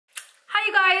Hi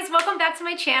you guys, welcome back to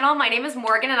my channel. My name is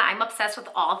Morgan and I'm obsessed with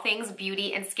all things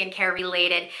beauty and skincare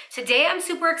related. Today I'm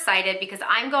super excited because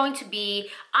I'm going to be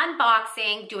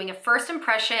unboxing, doing a first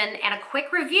impression and a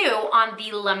quick review on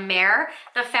the Mer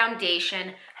The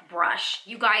Foundation Brush.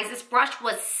 You guys, this brush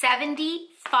was $75.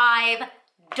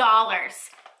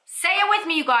 Say it with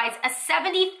me, you guys, a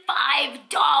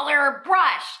 $75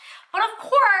 brush. But of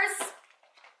course,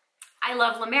 I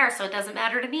love Mer, so it doesn't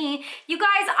matter to me. You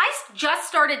guys, I just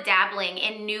started dabbling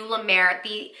in new Mer,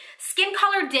 the Skin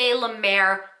Color Day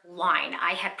Mer line.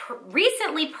 I had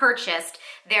recently purchased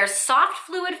their soft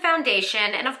fluid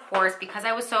foundation, and of course, because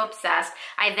I was so obsessed,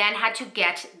 I then had to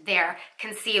get their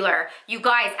concealer. You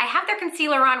guys, I have their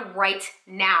concealer on right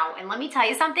now, and let me tell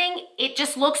you something, it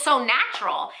just looks so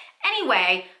natural.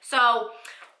 Anyway, so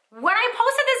when I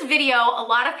posted this video, a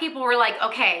lot of people were like,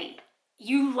 okay,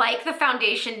 you like the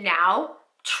foundation now,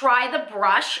 try the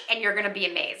brush and you're gonna be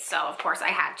amazed. So of course I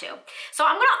had to. So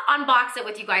I'm gonna unbox it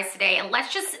with you guys today and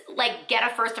let's just like get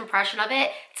a first impression of it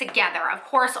together. Of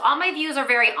course, all my views are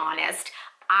very honest.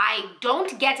 I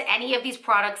don't get any of these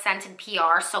products sent in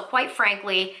PR, so quite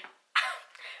frankly,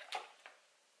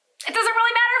 it doesn't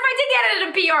really matter if I did get it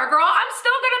in PR, girl. I'm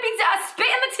still gonna be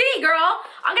spitting the tea, girl.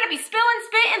 I'm gonna be spilling,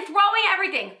 spitting, throwing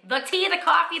everything. The tea, the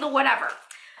coffee, the whatever.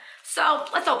 So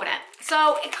let's open it.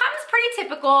 So it comes pretty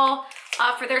typical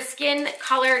for their Skin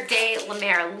Color Day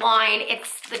Mer line.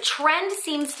 The trend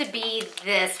seems to be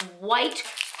this white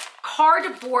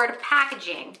cardboard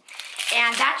packaging.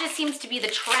 And that just seems to be the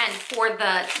trend for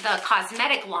the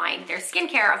cosmetic line. Their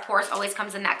skincare, of course, always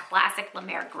comes in that classic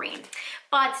Mer green.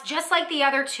 But just like the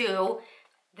other two,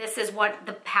 this is what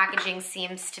the packaging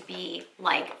seems to be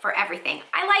like for everything.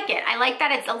 I like it. I like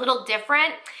that it's a little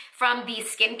different from the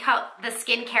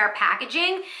skincare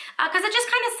packaging because it just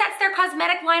kind of sets their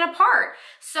cosmetic line apart.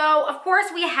 So of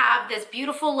course we have this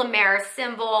beautiful Mer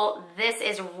symbol. This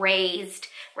is raised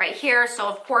right here. So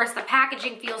of course the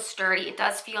packaging feels sturdy. It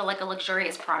does feel like a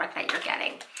luxurious product that you're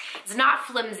getting. It's not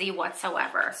flimsy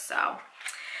whatsoever. So I'm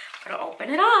gonna open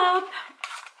it up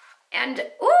and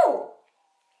ooh,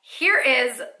 here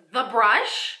is the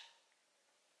brush.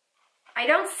 I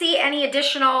don't see any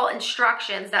additional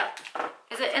instructions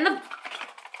is it in the,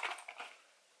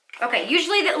 okay,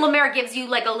 usually the Mer gives you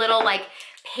like a little like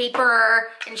paper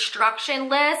instruction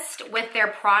list with their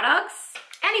products.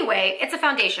 Anyway, it's a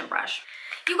foundation brush.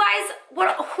 You guys,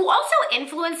 who also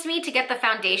influenced me to get the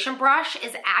foundation brush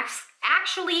is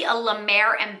actually a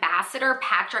Mer ambassador,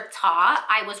 Patrick Ta.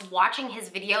 I was watching his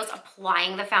videos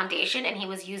applying the foundation and he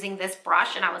was using this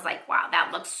brush and I was like, wow,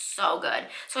 that looks so good.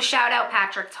 So shout out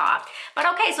Patrick Ta. But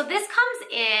okay, so this comes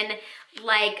in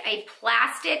like a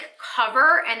plastic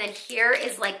cover and then here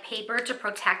is like paper to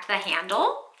protect the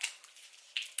handle,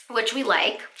 which we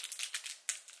like.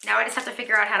 Now I just have to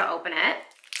figure out how to open it.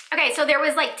 Okay, so there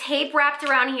was like tape wrapped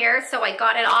around here, so I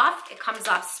got it off. It comes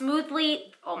off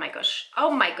smoothly. Oh my gosh,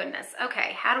 oh my goodness.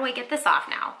 Okay, how do I get this off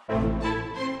now?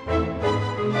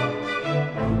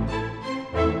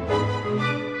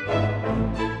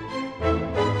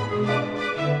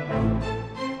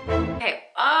 Okay,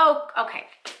 oh, okay.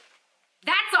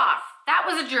 That's off. That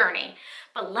was a journey.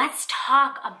 But let's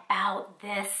talk about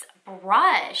this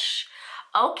brush.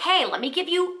 Okay, let me give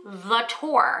you the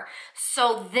tour.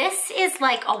 So this is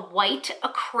like a white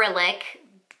acrylic,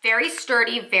 very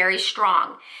sturdy, very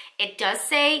strong. It does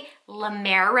say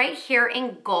Mer right here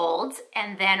in gold,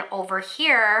 and then over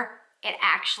here, it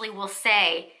actually will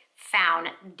say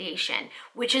foundation,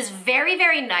 which is very,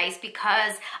 very nice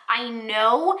because I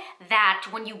know that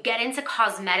when you get into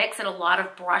cosmetics and a lot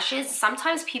of brushes,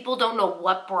 sometimes people don't know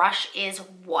what brush is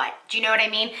what. Do you know what I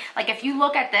mean? Like if you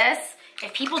look at this,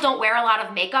 if people don't wear a lot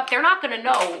of makeup, they're not gonna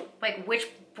know like which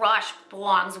brush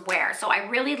belongs where. So I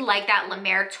really like that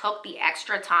Mer took the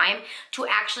extra time to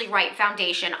actually write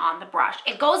foundation on the brush.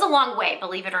 It goes a long way,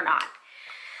 believe it or not.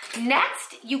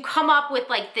 Next, you come up with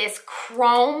like this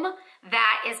chrome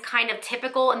that is kind of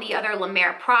typical in the other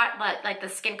Mer like the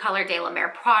Skin Color Day Mer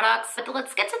products. But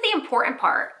let's get to the important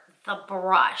part, the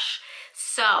brush.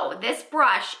 So this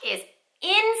brush is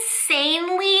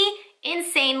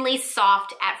insanely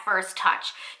soft at first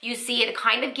touch. You see it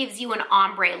kind of gives you an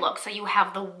ombre look. So you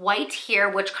have the white here,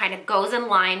 which kind of goes in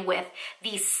line with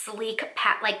the sleek,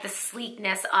 like the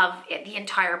sleekness of the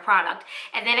entire product.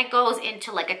 And then it goes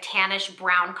into like a tannish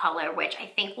brown color, which I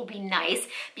think will be nice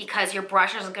because your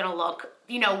brush is gonna look,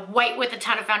 you know, white with a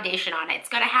ton of foundation on it. It's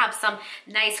gonna have some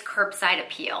nice curbside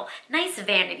appeal, nice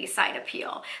vanity side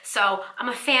appeal. So I'm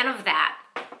a fan of that.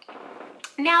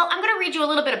 Now, I'm gonna read you a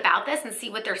little bit about this and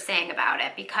see what they're saying about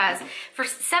it, because for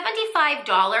 $75,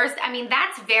 I mean,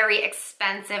 that's very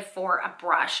expensive for a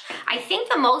brush. I think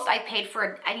the most I paid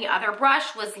for any other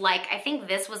brush was like, I think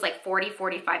this was like $40,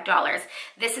 $45.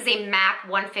 This is a MAC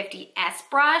 150S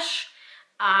brush.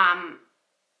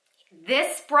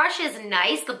 This brush is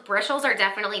nice. The bristles are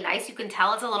definitely nice. You can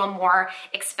tell it's a little more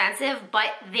expensive,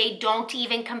 but they don't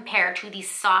even compare to the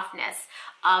softness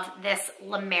of this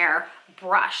Mer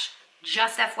brush.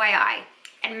 Just FYI.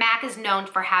 And MAC is known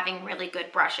for having really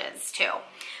good brushes too.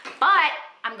 But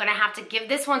I'm gonna have to give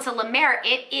this one to Mer.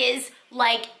 It is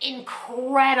like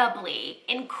incredibly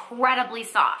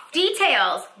soft.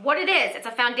 Details, what it is. It's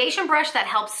a foundation brush that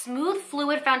helps smooth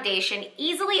fluid foundation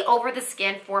easily over the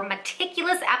skin for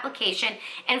meticulous application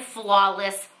and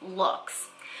flawless looks.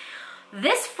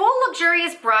 This full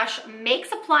luxurious brush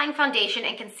makes applying foundation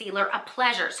and concealer a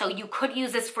pleasure. So you could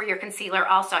use this for your concealer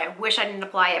also. I wish I didn't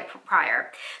apply it prior.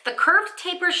 The curved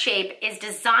taper shape is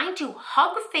designed to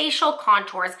hug facial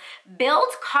contours, build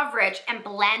coverage, and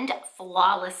blend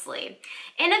flawlessly.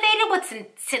 Innovated with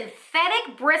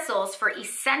synthetic bristles for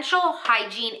essential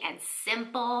hygiene and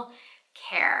simple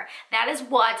care. That is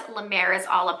what Mer is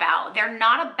all about. They're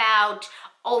not about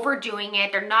overdoing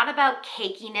it. They're not about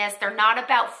cakiness. They're not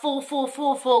about full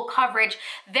coverage.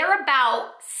 They're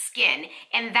about skin,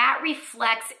 and that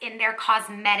reflects in their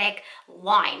cosmetic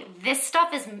line. This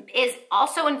stuff is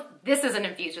also, this isn't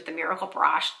infused with the Miracle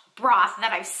broth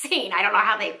that I've seen. I don't know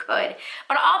how they could,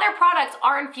 but all their products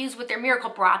are infused with their Miracle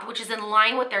broth, which is in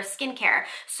line with their skincare.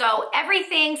 So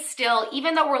everything still,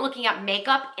 even though we're looking at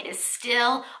makeup, it is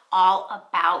still all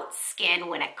about skin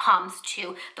when it comes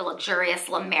to the luxurious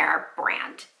Mer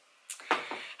brand.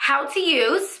 How to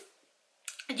use.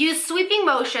 Use sweeping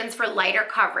motions for lighter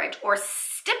coverage or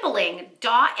stippling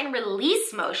dot and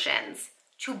release motions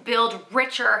to build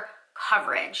richer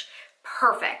coverage.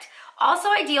 Perfect. Also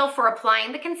ideal for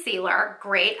applying the concealer.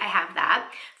 Great, I have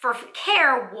that. For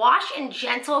care, wash in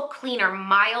gentle cleaner,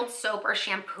 mild soap or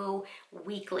shampoo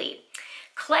weekly.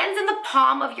 Cleanse in the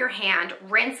palm of your hand,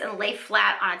 rinse and lay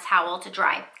flat on a towel to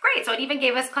dry. Great, so it even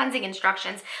gave us cleansing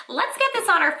instructions. Let's get this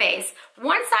on our face.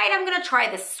 One side I'm gonna try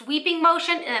the sweeping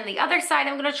motion, and then the other side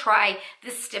I'm gonna try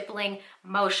the stippling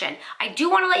motion. I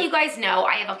do wanna let you guys know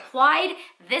I have applied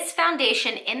this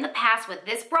foundation in the past with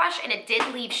this brush, and it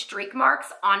did leave streak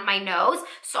marks on my nose.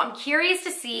 So I'm curious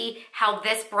to see how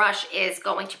this brush is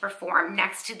going to perform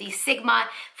next to the Sigma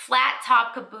Flat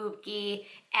Top Kabuki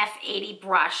F80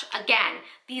 brush. Again,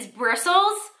 these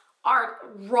bristles are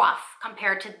rough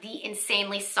compared to the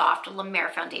insanely soft Mer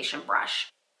foundation brush.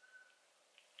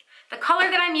 The color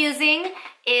that I'm using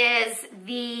is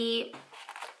the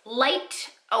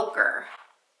light ochre,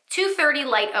 230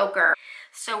 light ochre.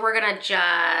 So we're gonna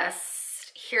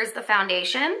here's the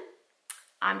foundation.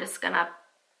 I'm just gonna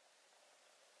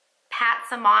pat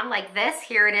some on like this.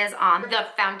 Here it is on the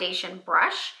foundation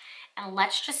brush. And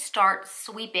let's just start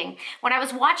sweeping. When I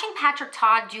was watching Patrick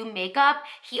Todd do makeup,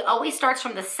 he always starts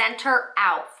from the center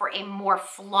out for a more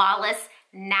flawless,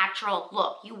 natural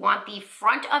look. You want the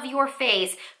front of your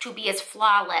face to be as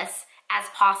flawless as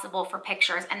possible for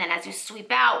pictures. And then as you sweep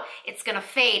out, it's gonna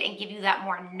fade and give you that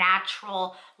more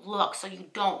natural look so you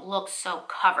don't look so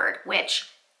covered, which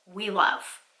we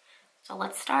love. So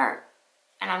let's start.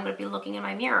 And I'm gonna be looking in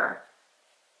my mirror.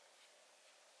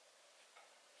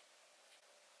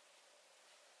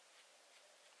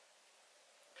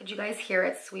 Could you guys hear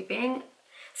it sweeping?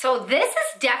 So this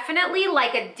is definitely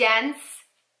like a dense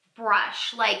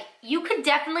brush. Like you could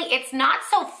definitely, it's not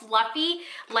so fluffy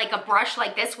like a brush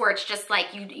like this where it's just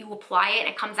like you apply it and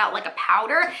it comes out like a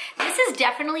powder. This is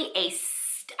definitely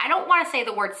I don't want to say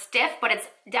the word stiff, but it's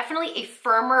definitely a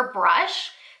firmer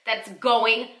brush that's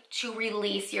going to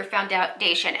release your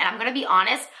foundation. And I'm gonna be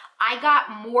honest, I got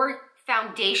more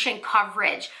foundation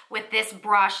coverage with this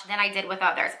brush than I did with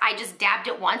others. I just dabbed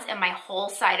it once and my whole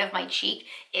side of my cheek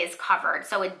is covered.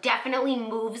 So it definitely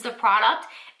moves the product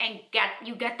and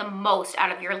you get the most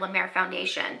out of your Mer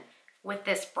foundation with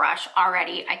this brush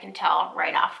already. I can tell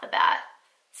right off the bat.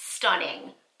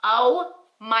 Stunning. Oh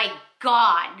my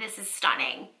God, this is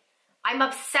stunning. I'm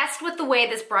obsessed with the way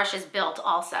this brush is built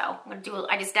also.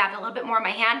 I just dabbed a little bit more in my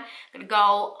hand. I'm gonna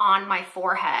go on my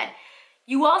forehead.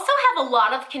 You also have a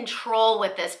lot of control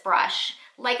with this brush.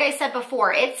 Like I said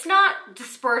before, it's not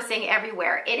dispersing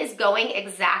everywhere. It is going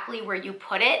exactly where you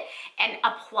put it, and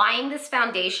applying this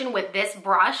foundation with this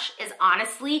brush is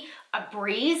honestly a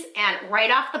breeze. And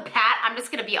right off the bat, I'm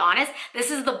just gonna be honest, this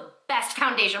is the best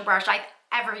foundation brush I've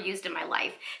ever used in my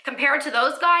life. Compared to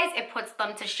those guys, it puts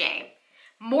them to shame.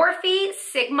 Morphe,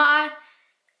 Sigma,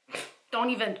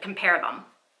 don't even compare them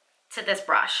to this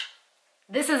brush.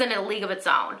 This is in a league of its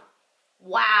own.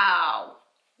 Wow.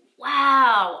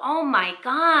 Wow, oh my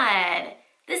God.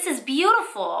 This is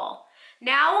beautiful.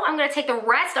 Now I'm gonna take the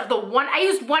rest of the one, I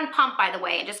used one pump by the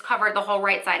way, and just covered the whole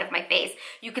right side of my face.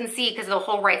 You can see, because the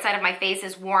whole right side of my face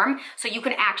is warm, so you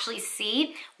can actually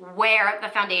see where the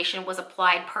foundation was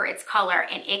applied per its color,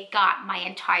 and it got my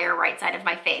entire right side of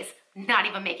my face, not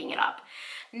even making it up.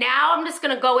 Now I'm just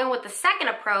gonna go in with the second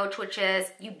approach, which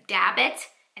is you dab it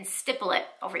and stipple it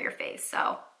over your face.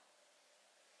 So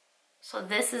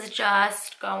this is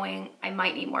just going, I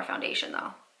might need more foundation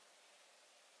though.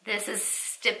 This is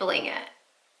stippling it.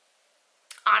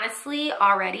 Honestly,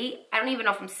 already, I don't even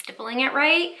know if I'm stippling it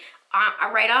right.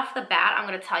 Right off the bat, I'm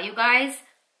gonna tell you guys,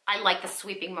 I like the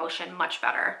sweeping motion much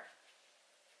better.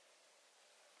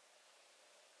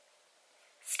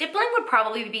 Stippling would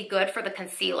probably be good for the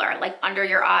concealer, like under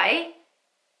your eye,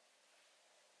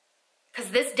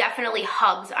 because this definitely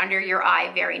hugs under your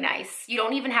eye very nice. You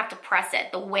don't even have to press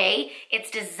it. The way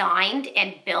it's designed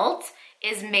and built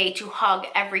is made to hug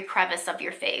every crevice of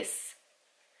your face.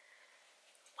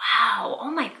 Wow,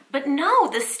 oh my, but no,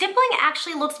 the stippling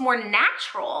actually looks more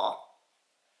natural.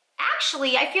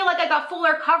 Actually, I feel like I got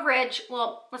fuller coverage.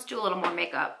 Well, let's do a little more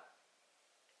makeup.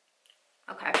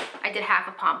 Okay, I did half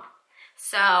a pump.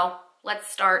 So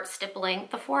let's start stippling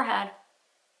the forehead.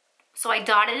 So I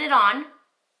dotted it on,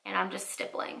 and I'm just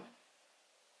stippling.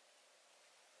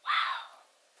 Wow.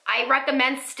 I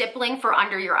recommend stippling for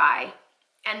under your eye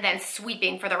and then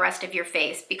sweeping for the rest of your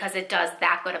face because it does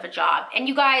that good of a job. And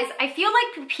you guys, I feel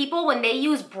like people, when they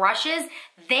use brushes,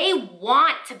 they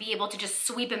want to be able to just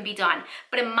sweep and be done.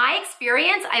 But in my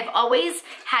experience, I've always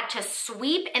had to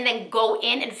sweep and then go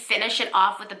in and finish it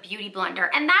off with a beauty blender.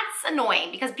 And that's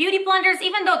annoying because beauty blenders,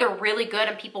 even though they're really good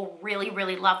and people really,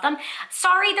 really love them,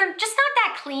 sorry, they're just not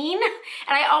that clean.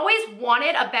 And I always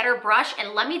wanted a better brush.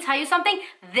 And let me tell you something,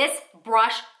 this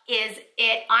brush is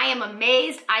it. I am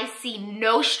amazed. I see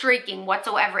no streaking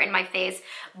whatsoever in my face.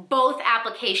 Both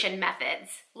application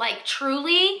methods. Like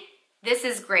truly, this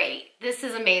is great. This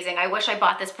is amazing. I wish I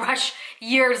bought this brush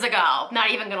years ago.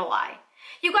 Not even gonna lie.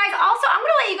 You guys, also, I'm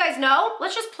gonna let you guys know,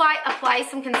 let's just apply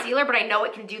some concealer, but I know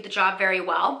it can do the job very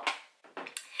well.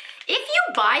 If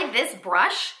you buy this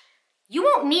brush, you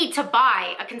won't need to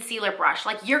buy a concealer brush.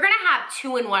 Like you're gonna have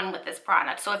 2-in-1 with this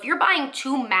product. So if you're buying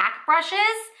 2 MAC brushes,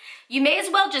 you may as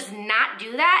well just not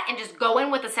do that and just go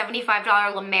in with a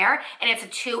 $75 La Mer, and it's a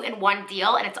 2-in-1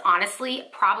 deal, and it's honestly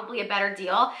probably a better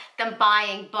deal than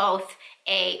buying both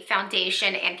a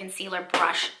foundation and concealer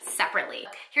brush separately.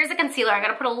 Here's the concealer. I'm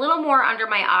gonna put a little more under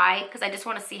my eye because I just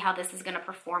wanna see how this is gonna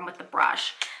perform with the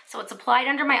brush. So it's applied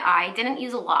under my eye, didn't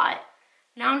use a lot.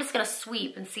 Now I'm just gonna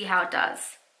sweep and see how it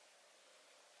does.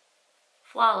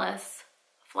 Flawless,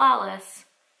 flawless.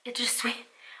 It just sweet.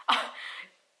 Oh.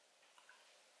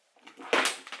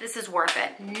 This is worth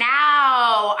it.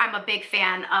 Now I'm a big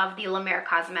fan of the La Mer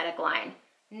cosmetic line.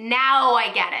 Now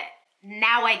I get it.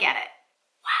 Now I get it.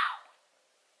 Wow.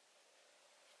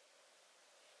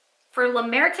 For La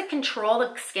Mer to control the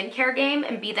skincare game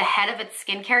and be the head of its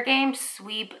skincare game,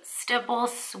 sweep, stipple,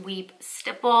 sweep,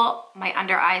 stipple. My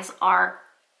under eyes are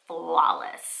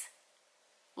flawless.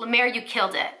 La Mer, you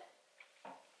killed it.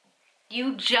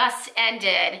 You just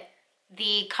ended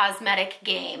the cosmetic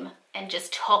game and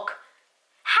just took.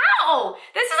 How?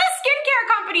 This is a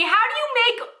skincare company. How do you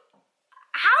make,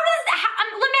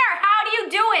 La Mer, how do you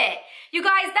do it? You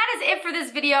guys, that is it for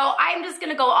this video. I'm just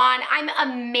gonna go on. I'm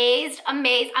amazed,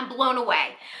 I'm blown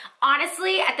away.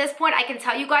 Honestly, at this point, I can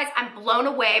tell you guys, I'm blown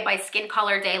away by Skin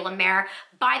Color Day La Mer.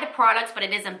 Buy the products, but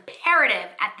it is imperative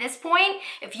at this point,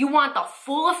 if you want the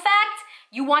full effect,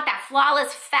 you want that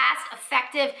flawless, fast,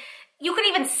 effective, you could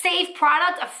even save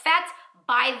product effect,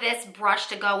 buy this brush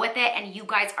to go with it, and you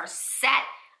guys are set.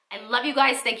 I love you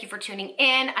guys. Thank you for tuning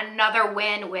in. Another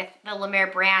win with the La Mer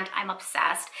brand. I'm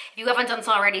obsessed. If you haven't done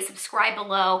so already, subscribe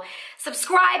below.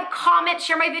 Subscribe, comment,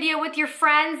 share my video with your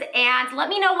friends, and let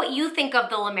me know what you think of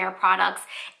the La Mer products.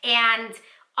 And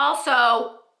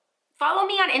also, follow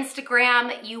me on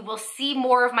Instagram. You will see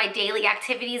more of my daily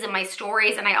activities and my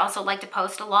stories, and I also like to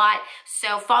post a lot.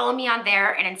 So follow me on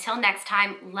there, and until next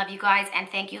time, love you guys, and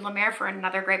thank you, La Mer, for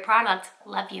another great product.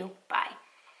 Love you. Bye.